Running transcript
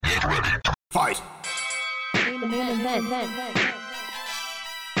Fight!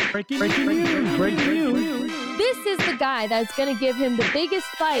 Breaking news. This is the guy that's going to give him the biggest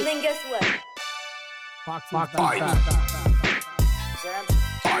fight. And then guess what? Boxing. Fight! Sam,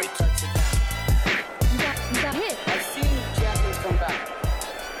 Fight! You got hit. I've seen champions come back.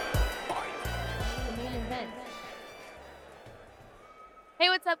 The main event. Hey,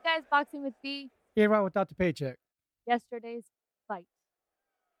 what's up, guys? Boxing with B. Yeah, right, without the paycheck. Yesterday's fight.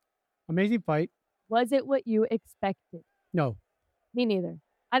 Amazing fight. Was it what you expected? No. Me neither.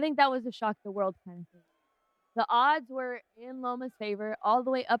 I think that was a shock the world kind of thing. The odds were in Loma's favor all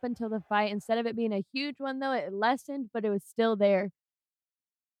the way up until the fight. Instead of it being a huge one, though, it lessened, but it was still there.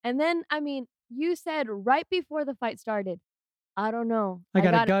 And then, I mean, you said right before the fight started, I don't know. I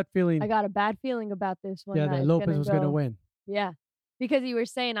got a gut feeling. I got a bad feeling about this one. Yeah, that Lopez was going to win. Yeah. Because you were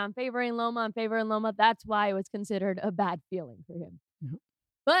saying, I'm favoring Loma. That's why it was considered a bad feeling for him. Yeah.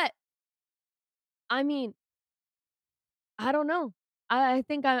 But, I mean, I don't know. I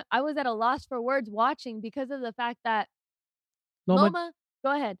think I was at a loss for words watching because of the fact that Loma,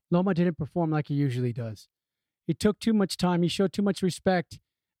 go ahead. Loma didn't perform like he usually does. He took too much time. He showed too much respect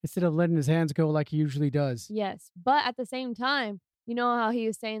instead of letting his hands go like he usually does. Yes. But at the same time, you know how he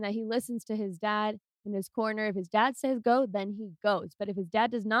was saying that he listens to his dad in his corner. If his dad says go, then he goes. But if his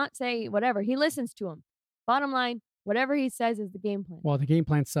dad does not say whatever, he listens to him. Bottom line, whatever he says is the game plan. Well, the game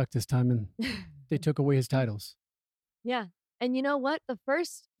plan sucked this time, and they took away his titles. Yeah. And you know what? The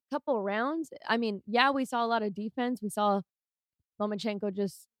first couple rounds, I mean, yeah, we saw a lot of defense. We saw Lomachenko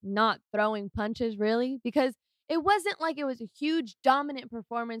just not throwing punches, really, because it wasn't like it was a huge dominant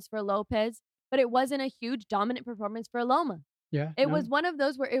performance for Lopez, but it wasn't a huge dominant performance for Loma. Yeah. It was one of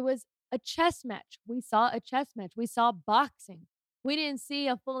those where it was a chess match. We saw a chess match. We saw boxing. We didn't see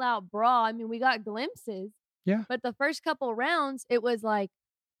a full-out brawl. I mean, we got glimpses. Yeah. But the first couple rounds, it was like,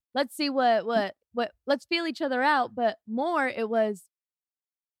 let's see what let's feel each other out. But more, it was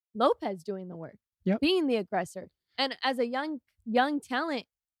Lopez doing the work, being the aggressor. And as a young talent,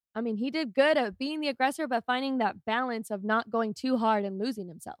 I mean, he did good at being the aggressor, but finding that balance of not going too hard and losing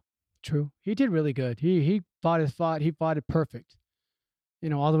himself. True. He did really good. He fought his fight. He fought it perfect,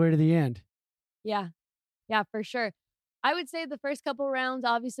 all the way to the end. Yeah. Yeah, for sure. I would say the first couple rounds,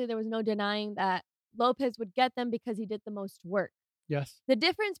 obviously, there was no denying that Lopez would get them because he did the most work. Yes. The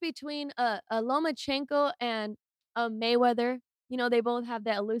difference between a Lomachenko and a Mayweather, they both have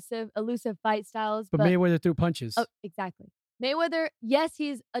that elusive fight styles. But Mayweather threw punches. Oh, exactly. Mayweather, yes,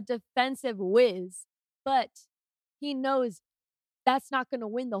 he's a defensive whiz, but he knows that's not going to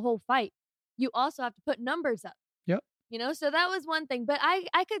win the whole fight. You also have to put numbers up. Yep. So that was one thing. But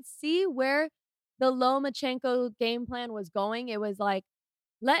I could see where the Lomachenko game plan was going. It was like,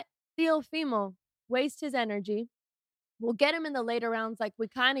 let Teofimo waste his energy. We'll get him in the later rounds like we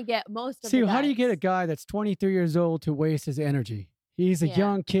kind of get most of the guys. How do you get a guy that's 23 years old to waste his energy? He's a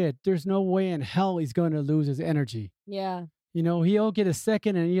young kid. There's no way in hell he's going to lose his energy. Yeah. He'll get a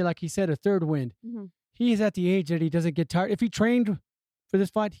second and, like he said, a third wind. Mm-hmm. He's at the age that he doesn't get tired. If he trained for this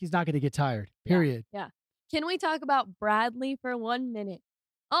fight, he's not going to get tired, period. Yeah. Can we talk about Bradley for 1 minute?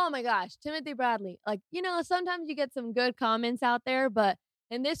 Oh, my gosh. Timothy Bradley. Sometimes you get some good comments out there, but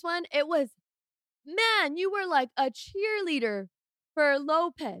in this one, it was, man, you were like a cheerleader for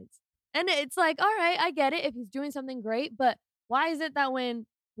Lopez. And it's like, all right, I get it if he's doing something great, but why is it that when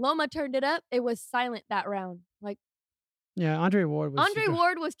Loma turned it up, it was silent that round? Like, yeah, Andre Ward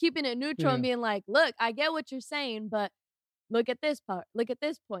was keeping it neutral and being like, look, I get what you're saying, but look at this part. Look at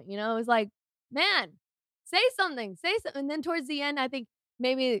this point. It was like, man, say something. And then towards the end, I think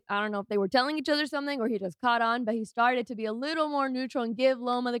maybe, I don't know if they were telling each other something or he just caught on, but he started to be a little more neutral and give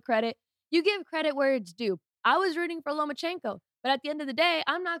Loma the credit. You give credit where it's due. I was rooting for Lomachenko, but at the end of the day,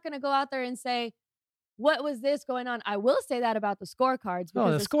 I'm not going to go out there and say, what was this going on? I will say that about the scorecards.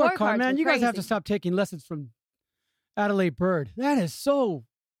 Oh, the scorecard, man. You guys have to stop taking lessons from Adelaide Bird. That is so...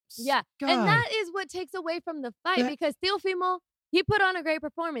 Yeah, God. And that is what takes away from the fight because Teofimo, he put on a great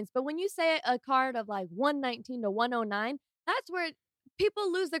performance. But when you say a card of like 119 to 109, that's where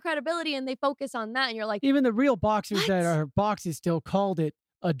people lose their credibility and they focus on that. And you're like... Even the real boxers that are boxing still called it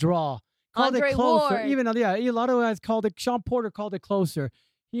a draw. Called Andre it closer. Ward. Even, a lot of guys called it... Sean Porter called it closer.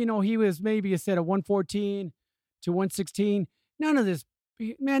 He was maybe a set of 114 to 116. None of this...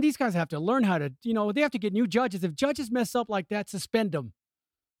 Man, these guys have to learn how to... they have to get new judges. If judges mess up like that, suspend them.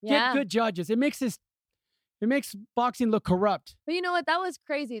 Yeah. Get good judges. It makes boxing look corrupt. But you know what? That was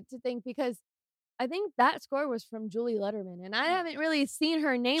crazy to think because I think that score was from Julie Letterman. And I haven't really seen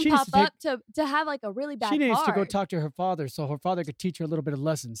her name pop up to have like a really bad She needs card. to go talk to her father so her father could teach her a little bit of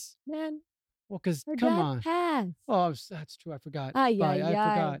lessons. Man. Well, because Her come dad on. passed. Oh, that's true. I forgot. I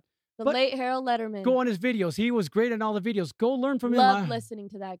forgot. The But late Harold Letterman. go on his videos. He was great in all the videos. Go learn from him. Love listening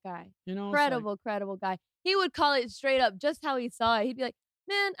to that guy. You know, Credible guy. He would call it straight up just how he saw it. He'd be like,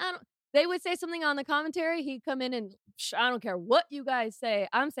 man, they would say something on the commentary. He'd come in and I don't care what you guys say.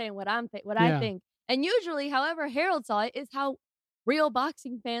 I'm saying what I think. And usually, however Harold saw it is how real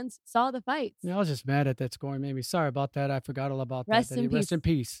boxing fans saw the fights. Yeah, I was just mad at that scoring. Maybe sorry about that. I forgot all about that. Rest in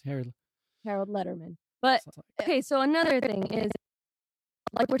peace, Harold Letterman. But okay, so another thing is,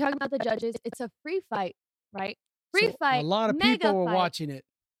 like we're talking about the judges, it's a free fight, right? Free fight. A lot of people were watching it.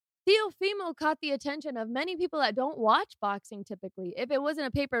 Teofimo caught the attention of many people that don't watch boxing typically. If it wasn't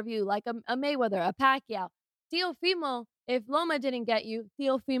a pay-per-view, like a Mayweather, a Pacquiao, Teofimo, if Loma didn't get you,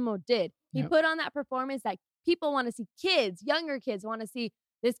 Teofimo did. He put on that performance that people want to see. Kids, younger kids want to see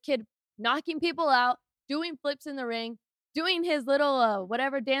this kid knocking people out, doing flips in the ring, doing his little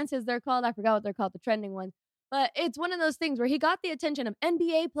whatever dances they're called. I forgot what they're called, the trending ones. But it's one of those things where he got the attention of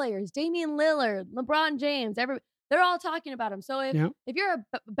NBA players, Damian Lillard, LeBron James, they're all talking about him. So if you're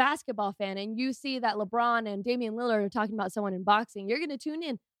a basketball fan and you see that LeBron and Damian Lillard are talking about someone in boxing, you're going to tune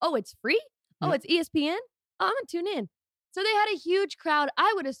in. Oh, it's free? Oh, it's ESPN? Oh, I'm going to tune in. So they had a huge crowd.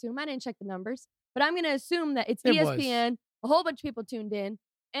 I would assume, I didn't check the numbers, but I'm going to assume that it's ESPN. A whole bunch of people tuned in.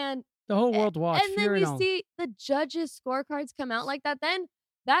 And the whole world watched. And then we see the judges' scorecards come out like that. Then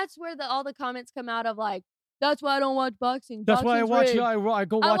that's where all the comments come out of like, that's why I don't watch boxing. That's why I watch. I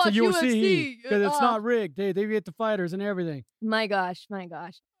go watch the UFC because it's not rigged. They get the fighters and everything. My gosh.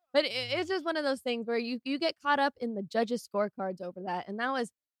 But it's just one of those things where you get caught up in the judges' scorecards over that, and that was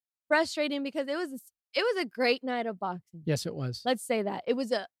frustrating because it was a great night of boxing. Yes, it was. Let's say that it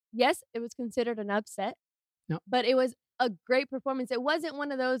was it was considered an upset. No, but it was a great performance. It wasn't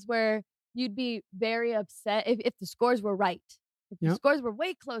one of those where you'd be very upset if the scores were right. If the scores were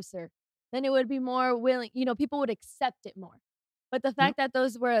way closer, then it would be more willing, people would accept it more. But the fact that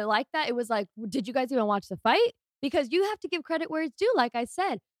those were like that, it was like, did you guys even watch the fight? Because you have to give credit where it's due. Like I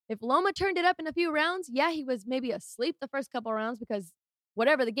said, if Loma turned it up in a few rounds, he was maybe asleep the first couple rounds because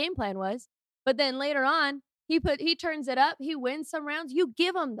whatever the game plan was. But then later on, he turns it up, he wins some rounds, you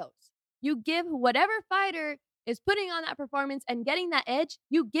give him those. You give whatever fighter is putting on that performance and getting that edge,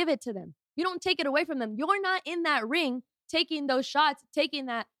 you give it to them. You don't take it away from them. You're not in that ring taking those shots, taking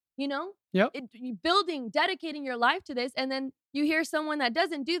that, dedicating your life to this. And then you hear someone that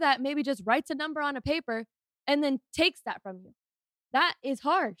doesn't do that, maybe just writes a number on a paper and then takes that from you. That is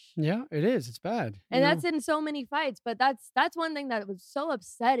harsh. Yeah, it is. It's bad. And that's in so many fights. But that's one thing that was so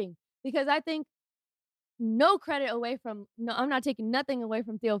upsetting because I think I'm not taking nothing away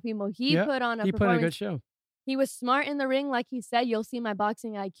from Teofimo. He put on a performance. He put on a good show. He was smart in the ring. Like he said, you'll see my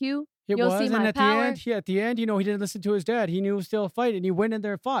boxing IQ. You'll see my power. At the end, he didn't listen to his dad. He knew it was still a fight, and he went in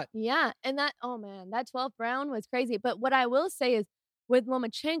there and fought. Yeah, and that 12th round was crazy. But what I will say is, with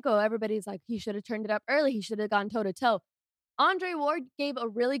Lomachenko, everybody's like, he should have turned it up early. He should have gone toe-to-toe. Andre Ward gave a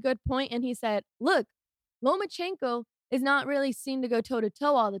really good point, and he said, look, Lomachenko is not really seen to go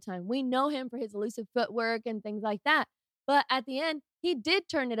toe-to-toe all the time. We know him for his elusive footwork and things like that. But at the end, he did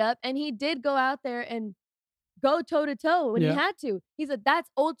turn it up, and he did go out there and go toe-to-toe when he had to. He said, that's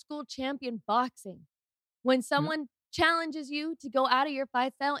old school champion boxing. When someone challenges you to go out of your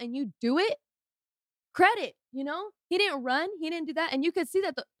fight style and you do it, credit, He didn't run. He didn't do that. And you could see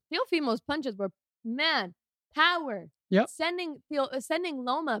that Teofimo's punches were, power. Yep. Sending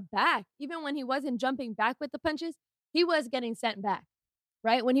Loma back. Even when he wasn't jumping back with the punches, he was getting sent back,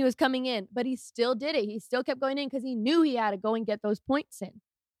 right? When he was coming in. But he still did it. He still kept going in because he knew he had to go and get those points in.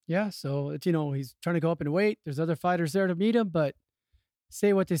 Yeah, so it's, he's trying to go up in weight. There's other fighters there to meet him, but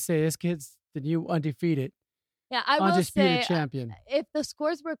say what they say. This kid's the new undefeated. Yeah, I will say, champion. If the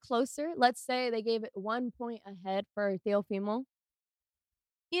scores were closer, let's say they gave it 1 point ahead for Teofimo,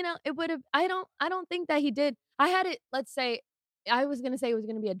 it would have. I don't think that he did. I had it. Let's say I was gonna say it was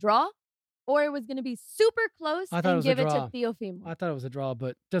gonna be a draw, or it was gonna be super close and give it to Teofimo. I thought it was a draw,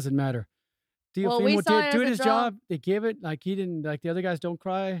 but it doesn't matter. Teofimo did do his job. They gave it like he didn't. Like the other guys don't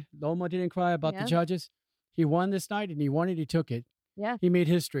cry. Loma didn't cry about the judges. He won this night, and he won it. He took it. Yeah, he made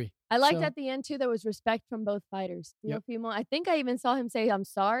history. I liked at the end too. There was respect from both fighters. Teofimo, I think I even saw him say, "I'm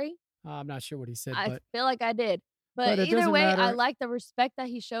sorry." I'm not sure what he said. I feel like I did. But either way, I like the respect that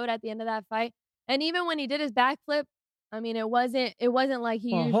he showed at the end of that fight. And even when he did his backflip, I mean, it wasn't like he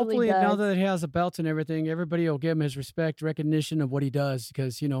usually hopefully does. Now that he has the belts and everything, everybody will give him his respect, recognition of what he does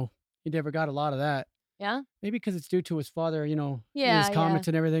because, he never got a lot of that. Yeah. Maybe because it's due to his father, his comments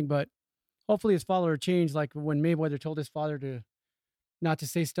and everything. But hopefully his father will change, like when Mayweather told his father to not to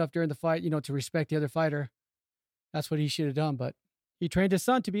say stuff during the fight, to respect the other fighter. That's what he should have done. But he trained his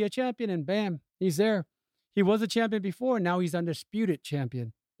son to be a champion, and bam, he's there. He was a champion before, and now he's undisputed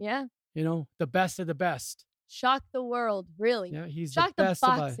champion. Yeah. You know, the best of the best. Shock the world, really. Yeah, he's Shock the the best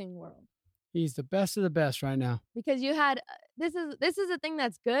boxing world. He's the best of the best right now. Because you had this is a thing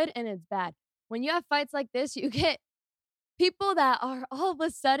that's good and it's bad. When you have fights like this, you get people that are all of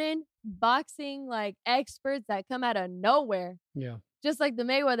a sudden boxing like experts that come out of nowhere. Yeah. Just like the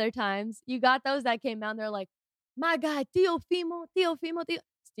Mayweather times. You got those that came out and they're like, my guy, Teofimo,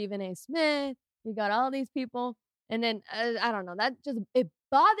 Stephen A. Smith. You got all these people. And then, I don't know, it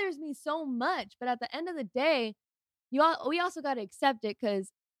bothers me so much. But at the end of the day, we also got to accept it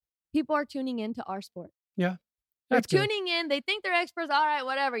because people are tuning into our sport. Yeah. They're That's good. tuning in. They think they're experts. All right,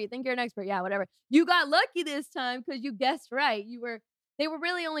 whatever. You think you're an expert. Yeah, whatever. You got lucky this time because you guessed right. They were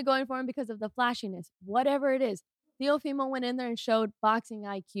really only going for him because of the flashiness. Whatever it is. Teofimo went in there and showed boxing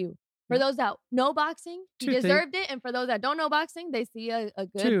IQ. For those that know boxing, he deserved it. And for those that don't know boxing, they see a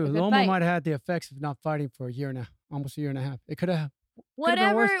good Loma fight. might have had the effects of not fighting for a year now, almost a year and a half. It could have.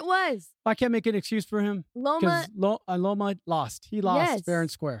 Whatever it was. I can't make an excuse for him. Loma lost. He lost fair and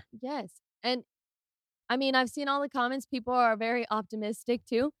square. Yes. And I mean, I've seen all the comments. People are very optimistic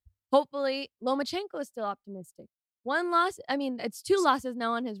too. Hopefully, Lomachenko is still optimistic. One loss. I mean, it's 2 losses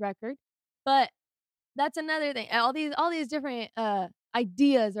now on his record. But that's another thing. All these different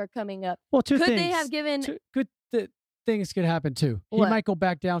ideas are coming up. Well, two things. Could they have given good things could happen too. What? He might go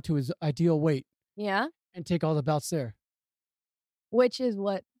back down to his ideal weight. Yeah. And take all the belts there. Which is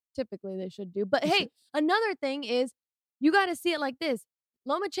what typically they should do. But hey, another thing is you got to see it like this.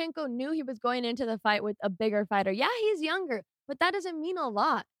 Lomachenko knew he was going into the fight with a bigger fighter. Yeah, he's younger, but that doesn't mean a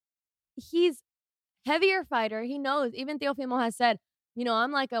lot. He's heavier fighter. He knows. Even Teofimo has said, you know,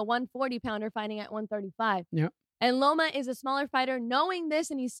 I'm like a 140-pounder fighting at 135. Yeah. And Loma is a smaller fighter knowing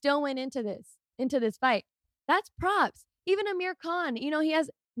this, and he still went into this fight. That's props. Even Amir Khan, you know, he has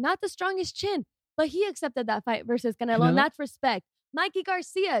not the strongest chin, but he accepted that fight versus Canelo, and that's respect. Mikey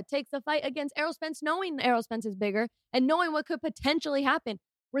Garcia takes the fight against Errol Spence knowing Errol Spence is bigger and knowing what could potentially happen.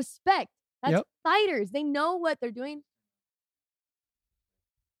 Respect. That's fighters. They know what they're doing.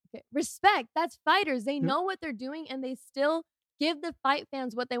 Okay. Respect. That's fighters. They know what they're doing, and they still give the fight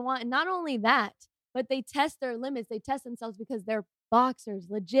fans what they want. And not only that, but they test their limits. They test themselves because they're boxers,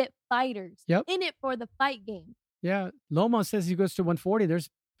 legit fighters in it for the fight game. Yeah. Loma says he goes to 140. There's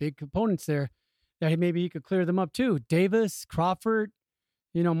big components there that maybe he could clear them up too. Davis, Crawford,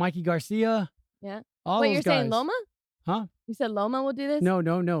 you know, Mikey Garcia. Yeah. All Wait, those you're guys. saying Loma? Huh? You said Loma will do this? No.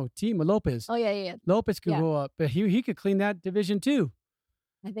 Timo Lopez. Oh, yeah. Lopez could go up, but he could clean that division too.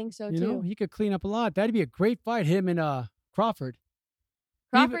 I think so, you too. know, he could clean up a lot. That'd be a great fight, him and Crawford.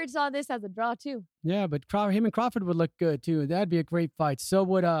 Crawford saw this as a draw, too. Yeah, but him and Crawford would look good, too. That'd be a great fight. So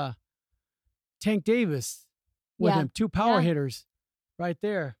would Tank Davis with him. 2 power hitters right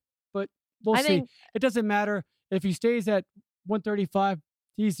there. But we'll see. It doesn't matter. If he stays at 135,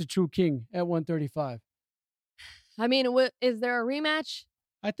 he's the true king at 135. I mean, is there a rematch?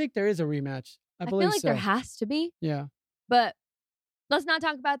 I think there is a rematch. I feel like there has to be. Yeah. But let's not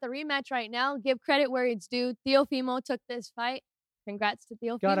talk about the rematch right now. Give credit where it's due. Teofimo took this fight. Congrats to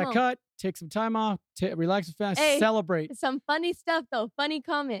Teofimo. Got to cut, take some time off, relax fast, celebrate. Some funny stuff, though. Funny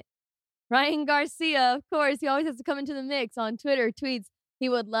comment. Ryan Garcia, of course, he always has to come into the mix on Twitter, tweets he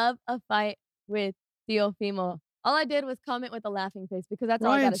would love a fight with Teofimo. All I did was comment with a laughing face because that's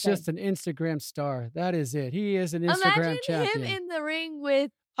all I got to say. Ryan's just an Instagram star. That is it. He is an Instagram champion. Imagine him in the ring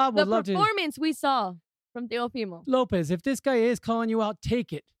with the performance we saw from Teofimo. Lopez, if this guy is calling you out,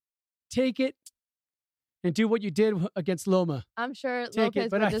 take it. Take it. And do what you did against Loma. I'm sure Take Lopez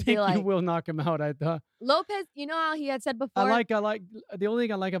it, but would I just think be like, you will knock him out. I thought Lopez, you know how he had said before. I like the only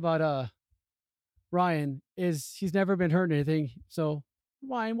thing I like about Ryan is he's never been hurt or anything. So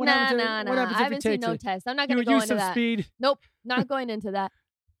Ryan, what happens I haven't seen no test. I'm not going to go into that. Speed. Nope, not going into that.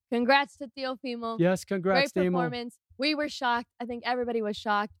 Congrats to Teofimo. Yes, congrats, Great Teofimo. performance. We were shocked. I think everybody was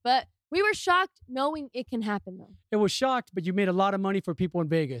shocked, but we were shocked knowing it can happen though. It was shocked, but you made a lot of money for people in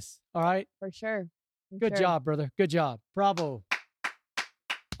Vegas. All right. For sure. Good job, brother. Good job. Bravo.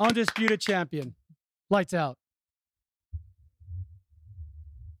 Undisputed champion. Lights out.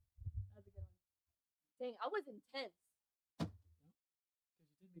 That's a good one. Dang, I was intense.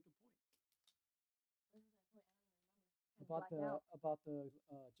 About the fucking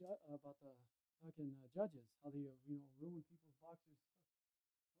judges, how they ruin people's boxers.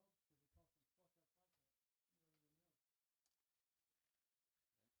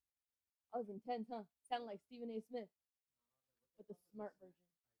 I was intense, huh? Sounded like Stephen A. Smith with the smart version.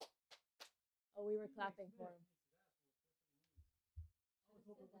 Oh, we were clapping for him.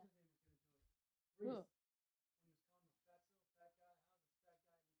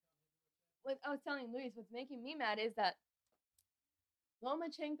 What I was telling Luis, what's making me mad is that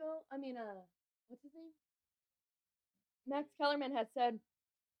Lomachenko, what's his name? Max Kellerman has said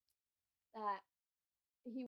that